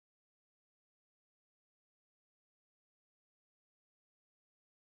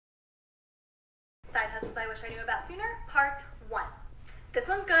Side hustles I wish I knew about sooner, part 1. This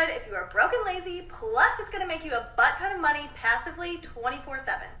one's good if you are broke and lazy, plus it's going to make you a butt ton of money passively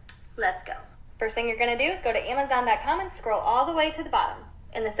 24/7. Let's go. First thing you're going to do is go to Amazon.com and scroll all the way to the bottom.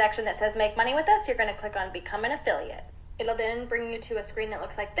 In the section that says make money with us, you're going to click on become an affiliate. It'll then bring you to a screen that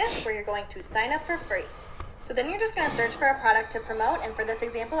looks like this where you're going to sign up for free. So then you're just going to search for a product to promote, and for this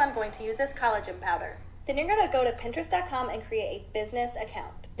example I'm going to use this collagen powder. Then you're going to go to Pinterest.com and create a business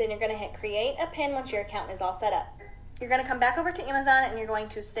account. Then you're going to hit create a pin once your account is all set up. You're going to come back over to Amazon and you're going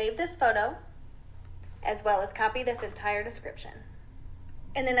to save this photo as well as copy this entire description.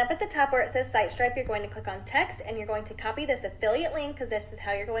 And then up at the top where it says site stripe, you're going to click on text and you're going to copy this affiliate link because this is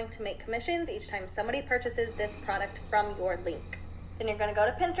how you're going to make commissions each time somebody purchases this product from your link. Then you're going to go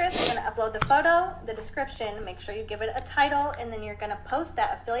to Pinterest, you're going to upload the photo, the description, make sure you give it a title, and then you're going to post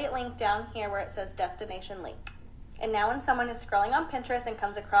that affiliate link down here where it says destination link. And now when someone is scrolling on Pinterest and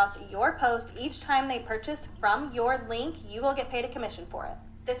comes across your post, each time they purchase from your link, you will get paid a commission for it.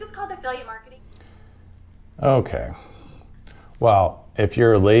 This is called affiliate marketing. Okay. Well, if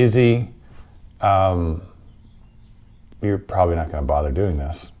you're lazy, you're probably not going to bother doing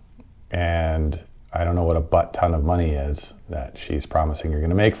this. And I don't know what a butt ton of money is that she's promising you're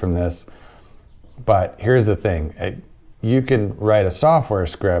going to make from this. But here's the thing. You can write a software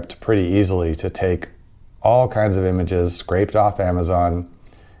script pretty easily to take all kinds of images scraped off Amazon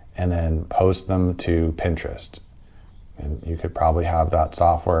and then post them to Pinterest. And you could probably have that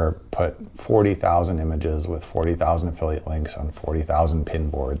software put 40,000 images with 40,000 affiliate links on 40,000 pin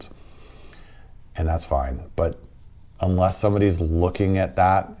boards. And that's fine. But unless somebody's looking at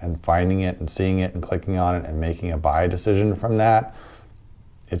that and finding it and seeing it and clicking on it and making a buy decision from that,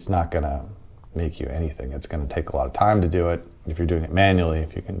 it's not going to make you anything. It's going to take a lot of time to do it. If you're doing it manually,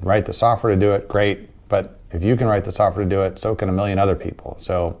 if you can write the software to do it, great. But if you can write the software to do it, so can a million other people.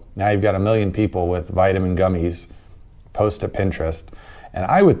 So now you've got a million people with vitamin gummies post to Pinterest. And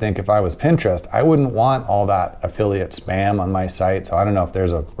I would think if I was Pinterest, I wouldn't want all that affiliate spam on my site. So I don't know if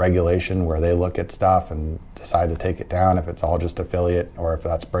there's a regulation where they look at stuff and decide to take it down if it's all just affiliate or if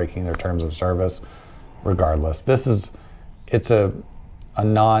that's breaking their terms of service. Regardless, it's a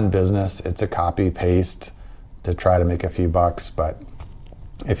non-business. It's a copy paste to try to make a few bucks. But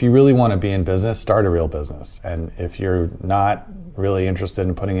if you really want to be in business, start a real business. And if you're not really interested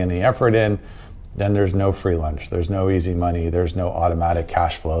in putting any effort in, then there's no free lunch, there's no easy money, there's no automatic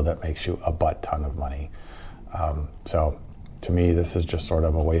cash flow that makes you a butt ton of money. So to me, this is just sort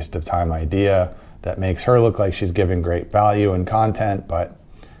of a waste of time idea that makes her look like she's giving great value and content, but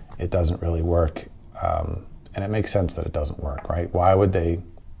it doesn't really work. And it makes sense that it doesn't work, right? Why would they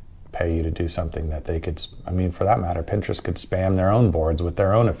pay you to do something that they could, I mean, for that matter, Pinterest could spam their own boards with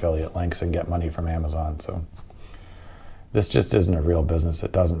their own affiliate links and get money from Amazon. So this just isn't a real business.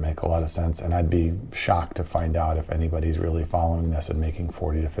 It doesn't make a lot of sense, and I'd be shocked to find out if anybody's really following this and making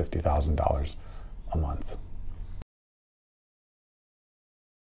 $40,000 to $50,000 a month.